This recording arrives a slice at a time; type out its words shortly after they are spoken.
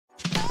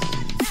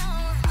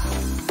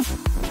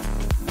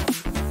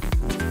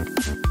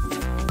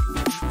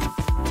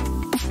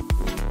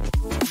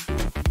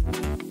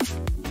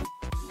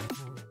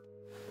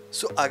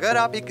So अगर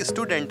आप एक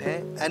स्टूडेंट हैं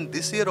and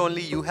this year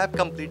only you have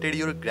completed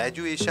your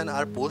graduation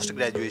or post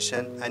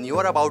graduation and you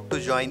are about to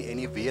join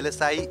any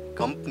VLSI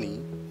company,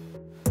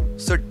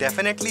 so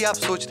definitely आप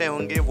सोच रहे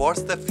होंगे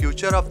what's the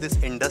future of this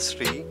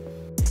industry.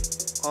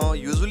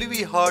 Usually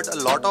we heard a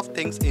lot of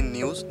things in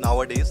news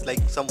nowadays,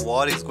 like some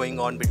war is going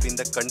on between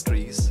the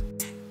countries.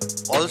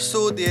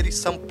 Also there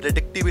is some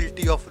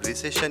predictability of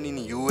recession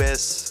in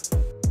US.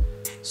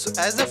 So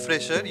as a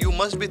fresher you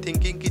must be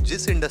thinking कि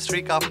जिस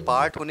industry का आप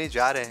part होने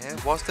जा रहे हैं,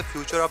 what's the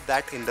future of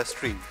that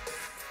industry?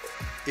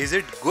 Is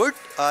it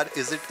good or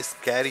is it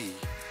scary?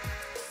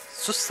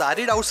 So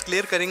सारे doubts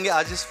clear करेंगे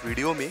आज इस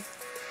वीडियो में.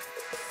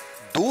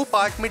 दो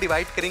पार्ट में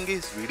डिवाइड करेंगे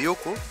इस वीडियो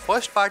को.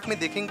 फर्स्ट पार्ट में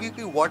देखेंगे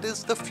कि what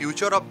is the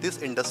future of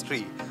this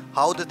industry,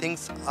 how the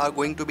things are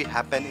going to be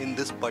happen in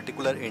this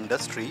particular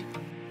industry.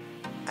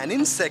 And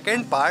in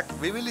second part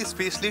we will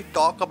specially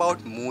talk about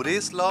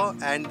Moores law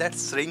and that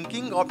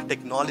shrinking of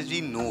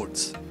technology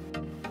nodes.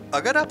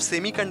 अगर आप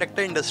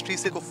semiconductor industry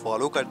से को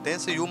follow करते हैं,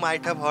 so you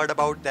might have heard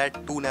about that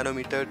 2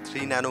 nanometre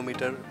 3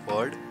 nanometre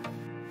word.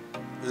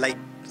 Like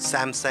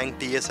Samsung,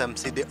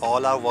 TSMC, they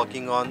all are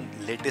working on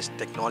latest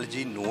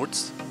technology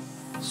nodes.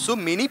 So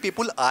many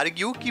people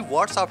argue कि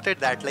what's after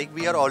that, like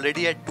we are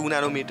already at 2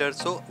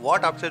 nanometers, so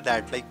what after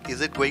that, like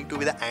is it going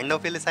to be the end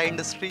of VLSI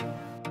industry?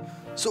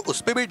 So उस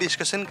पे भी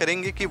discussion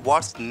करेंगे कि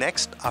what's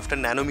next after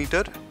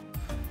nanometer.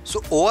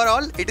 So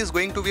overall it is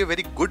going to be a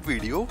very good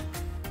video.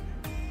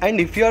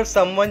 And if you are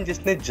someone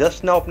जिसने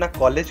just now अपना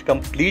college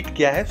complete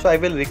किया है, so I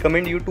will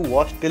recommend you to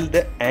watch till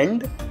the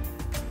end.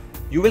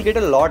 You will get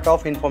a lot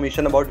of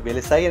information about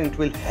VLSI and it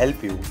will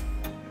help you.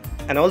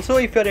 And also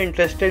if you are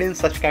interested in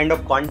such kind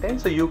of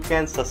content, so you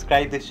can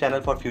subscribe this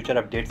channel for future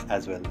updates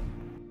as well.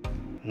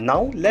 Now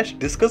let's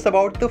discuss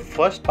about the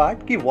first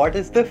part कि what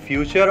is the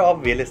future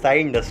of VLSI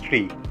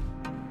industry.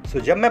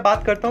 So जब मैं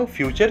बात करता हूँ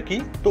future की,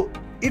 तो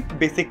it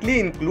basically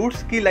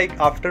includes कि like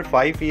after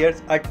 5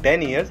 years or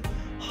 10 years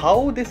how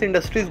this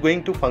industry is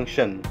going to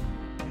function.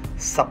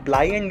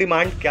 Supply and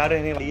demand क्या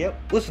रहने वाली है,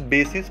 उस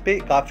बेसिस पे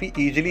काफ़ी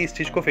ईजिली इस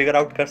चीज़ को फिगर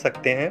आउट कर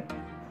सकते हैं.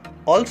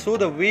 Also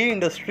the way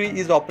industry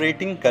is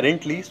operating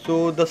currently,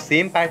 so the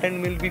same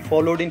pattern will be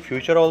followed in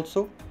future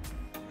also.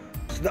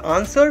 So the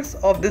answers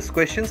of this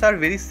questions are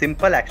very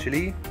simple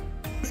actually.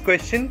 This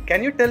question,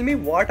 can you tell me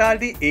what are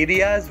the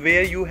areas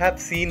where you have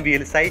seen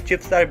VLSI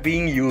chips are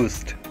being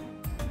used?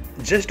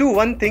 Just do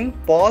one thing,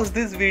 pause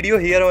this video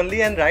here only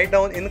and write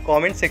down in the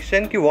comment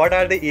section कि what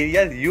are the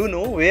areas you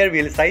know where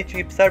VLSI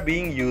chips are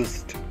being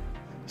used.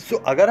 So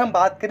अगर हम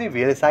बात करें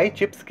VLSI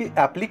chips की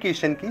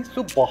application की,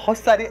 so बहुत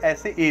सारे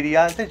ऐसे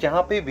areas हैं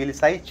जहाँ पे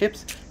VLSI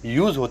chips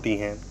use होती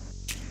हैं.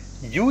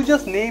 You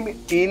just name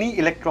any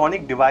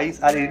electronic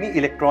device or any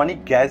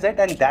electronic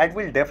gadget and that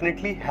will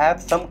definitely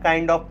have some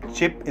kind of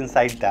chip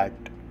inside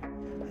that.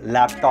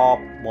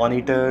 Laptop,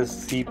 monitors,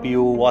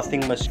 CPU,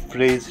 washing machine,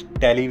 fridge,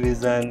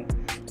 television,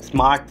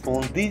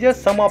 smartphones, these are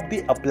some of the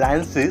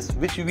appliances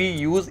which we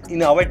use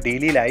in our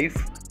daily life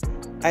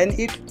and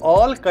it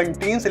all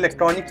contains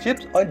electronic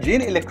chips. और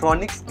जिन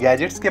electronics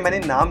gadgets के मैंने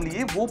नाम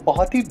लिए वो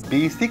बहुत ही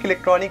basic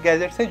electronic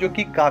gadgets हैं जो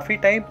कि काफ़ी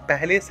टाइम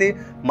पहले से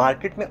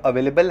मार्केट में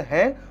अवेलेबल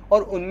हैं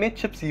और उनमें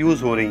चिप्स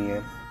यूज़ हो रही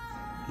हैं.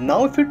 Now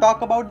if you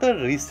talk about the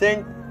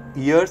recent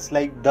years,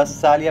 like 10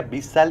 साल या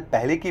 20 साल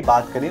पहले की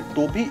बात करें,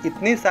 तो भी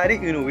इतने सारे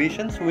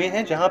innovations हुए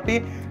हैं जहाँ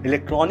पे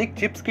electronic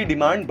chips की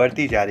डिमांड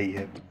बढ़ती जा रही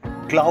है.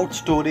 Cloud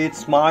storage,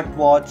 smart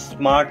watch,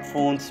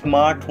 smartphone,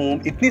 smart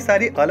home, इतनी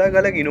सारी अलग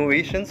अलग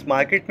इनोवेशंस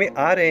मार्केट में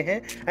आ रहे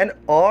हैं and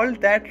all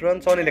that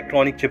runs on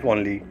electronic chip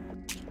only.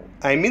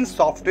 I mean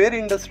software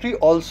industry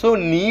also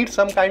needs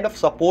some kind of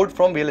support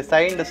from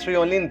VLSI industry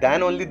only, and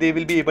then only they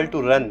will be able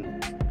to run.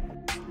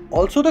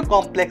 Also the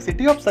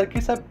complexity of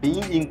circuits are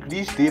being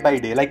increased day by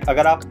day. Like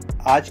अगर आप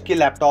आज के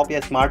laptop या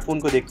smartphone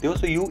को देखते हो,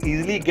 so you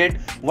easily get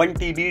 1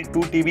 TB,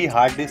 2 TB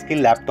hard disk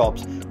in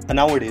laptops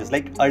nowadays.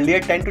 Like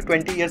earlier 10 to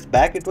 20 years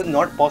back it was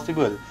not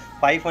possible.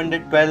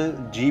 512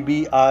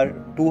 GB or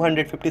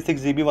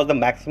 256 GB was the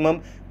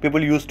maximum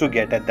people used to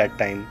get at that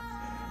time.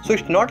 So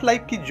it's not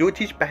like कि जो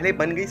चीज़ पहले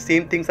बन गई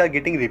same things are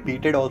getting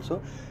repeated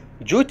also.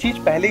 जो चीज़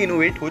पहले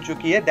innovate हो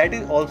चुकी है that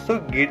is also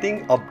getting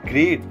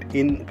upgrade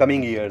in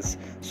coming years.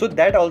 So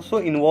that also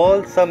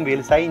involves some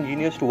VLSI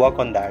engineers to work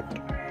on that.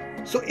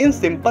 So in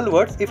simple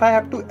words, if I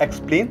have to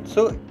explain,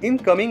 so in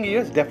coming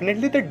years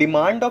definitely the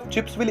demand of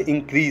chips will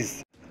increase.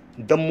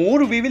 The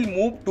more we will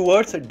move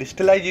towards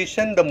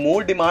digitalization, the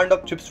more demand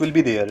of chips will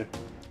be there.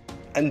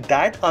 And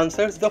that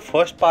answers the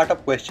first part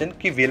of question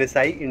कि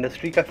VLSI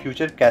industry का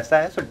future कैसा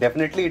है. So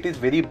definitely it is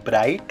very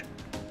bright.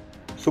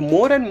 So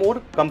more and more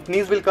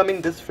companies will come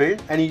in this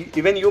field, and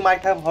even you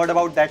might have heard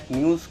about that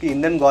news कि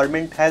Indian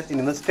government has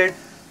invested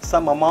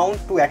some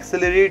amount to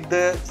accelerate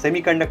the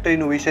semiconductor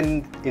innovation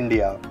in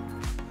India.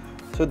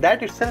 So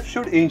that itself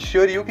should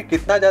ensure you कि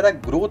कितना ज़्यादा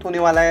growth होने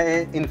वाला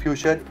है in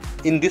future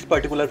in this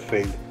particular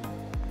field.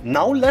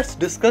 Now let's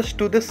discuss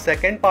to the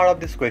second part of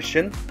this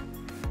question.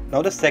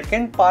 Now the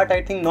second part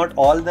I think not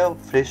all the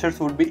freshers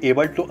would be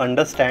able to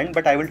understand,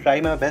 but I will try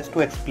my best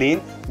to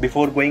explain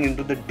before going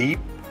into the deep.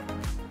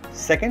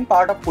 Second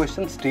part of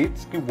question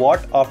states कि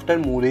what after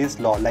Moore's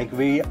law, like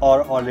we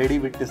are already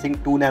witnessing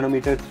 2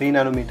 nanometer, 3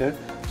 nanometer,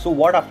 so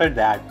what after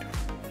that?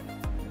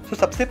 So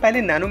सबसे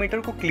पहले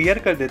nanometre को clear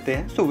कर देते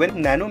हैं. So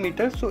when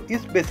nanometer, so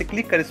is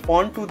basically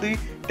correspond to the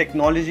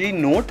technology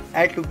node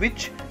at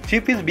which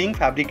chip is being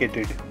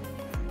fabricated.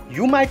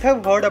 You might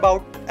have heard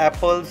about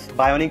Apple's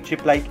bionic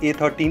chip like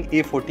A13,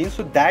 A14,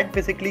 so that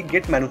basically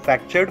get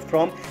manufactured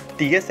from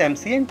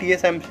TSMC, and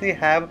TSMC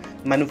have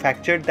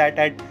manufactured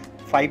that at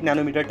 5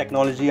 nanometer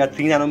technology or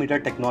 3 nanometer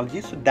technology.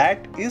 So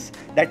that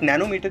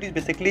nanometer is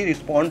basically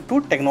respond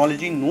to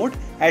technology node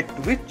at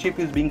which chip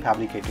is being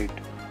fabricated.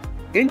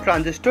 In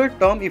transistor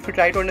term, if you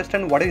try to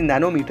understand what is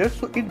nanometer,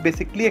 so it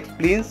basically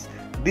explains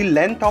the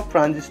length of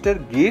transistor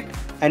gate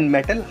and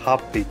metal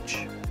half pitch.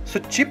 So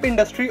chip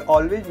industry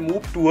always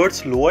move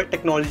towards lower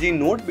technology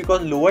node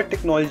because lower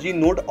technology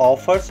node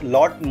offers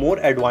lot more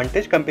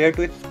advantage compared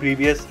to its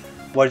previous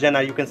version,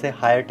 or you can say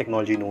higher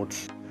technology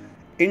nodes.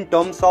 In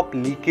terms of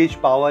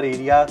leakage power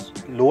areas,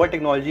 lower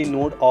technology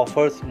node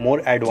offers more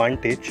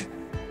advantage.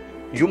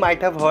 You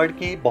might have heard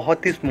कि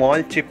बहुत ही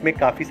small chip में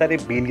काफ़ी सारे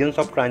billions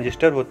of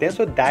transistor होते हैं.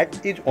 So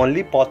that is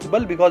only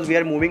possible because we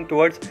are moving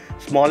towards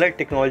smaller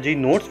technology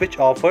nodes, which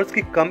offers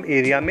कि कम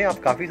area में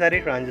आप काफ़ी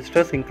सारे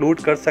transistors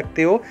include कर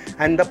सकते हो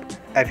and the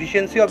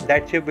efficiency of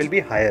that chip will be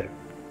higher.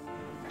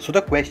 So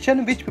the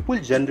question which people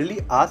generally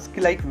ask,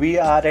 like we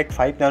are at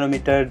 5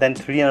 nanometer, then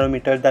 3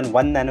 nanometer, then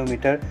 1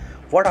 nanometer,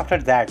 what after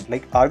that?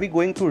 Like, are we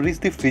going to reach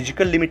the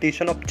physical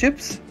limitation of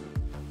chips?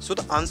 So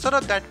the answer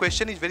of that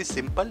question is very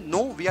simple.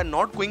 No, we are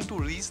not going to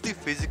reach the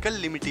physical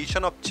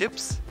limitation of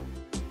chips.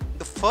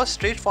 The first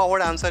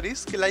straightforward answer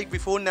is like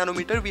before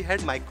nanometer we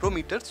had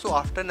micrometers, so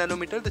after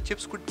nanometer the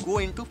chips could go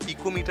into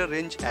picometer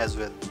range as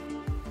well.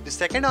 The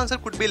second answer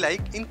could be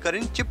like in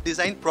current chip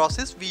design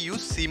process we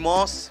use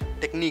CMOS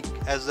technique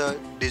as a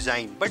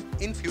design, but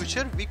in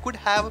future we could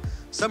have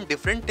some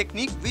different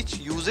technique which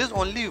uses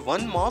only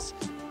one MOS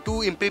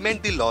to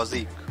implement the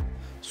logic.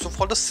 So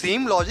for the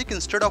same logic,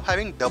 instead of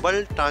having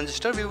double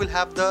transistor, we will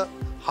have the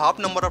half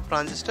number of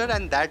transistor,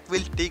 and that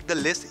will take the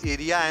less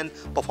area and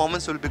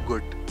performance will be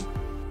good.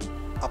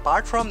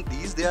 Apart from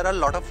these, there are a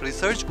lot of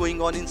research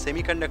going on in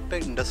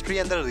semiconductor industry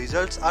and the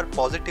results are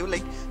positive.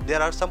 Like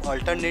there are some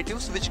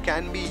alternatives which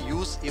can be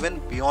used even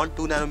beyond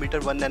 2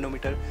 nanometer, 1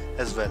 nanometer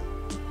as well.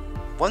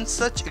 One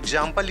such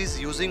example is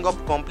using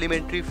of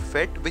complementary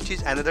FET, which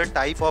is another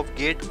type of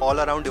gate all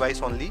around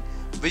device only,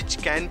 which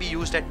can be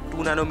used at 2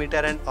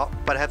 nanometer and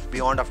perhaps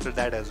beyond after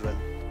that as well.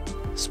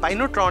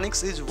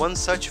 Spinotronics is one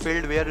such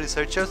field where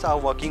researchers are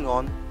working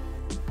on.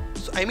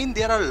 So I mean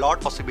there are a lot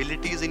of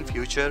possibilities in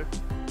future.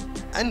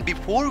 And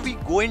before we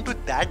go into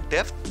that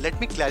depth, let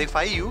me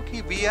clarify you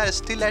that we are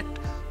still at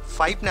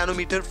 5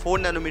 nanometer, 4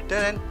 nanometer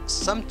and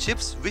some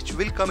chips which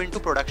will come into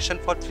production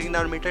for 3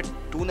 nanometer,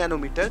 2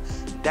 nanometer,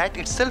 that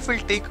itself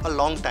will take a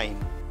long time.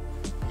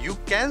 You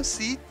can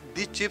see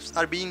these chips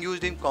are being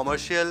used in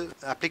commercial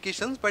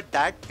applications, but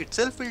that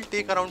itself will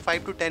take around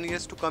 5 to 10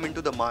 years to come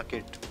into the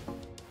market.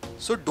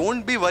 So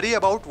don't be worried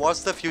about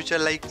what's the future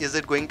like. Is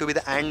it going to be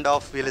the end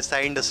of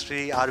VLSI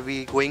industry? Are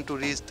we going to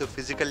reach the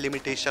physical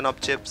limitation of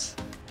chips?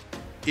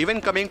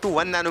 Even coming to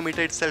 1 nanometer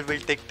itself will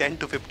take 10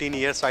 to 15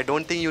 years, so I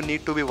don't think you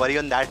need to be worried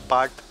on that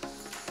part.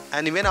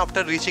 And even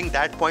after reaching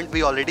that point,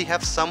 we already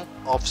have some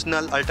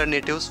optional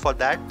alternatives for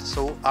that.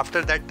 So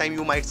after that time,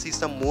 you might see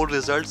some more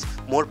results,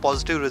 more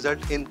positive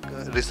results in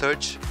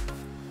research.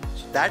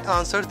 So that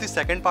answers the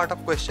second part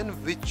of question,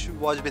 which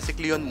was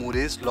basically on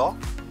Moore's law.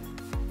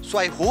 So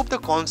I hope the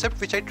concept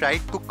which I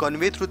tried to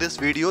convey through this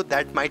video,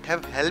 that might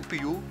have helped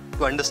you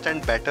to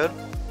understand better.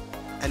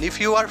 And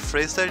if you are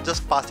fresher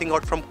just passing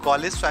out from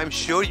college, so I'm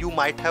sure you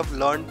might have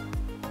learned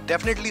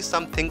definitely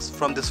some things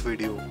from this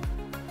video.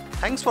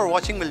 Thanks for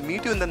watching. We'll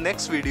meet you in the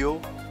next video,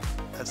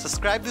 and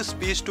subscribe this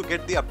page to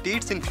get the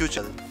updates in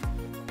future.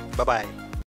 Bye bye.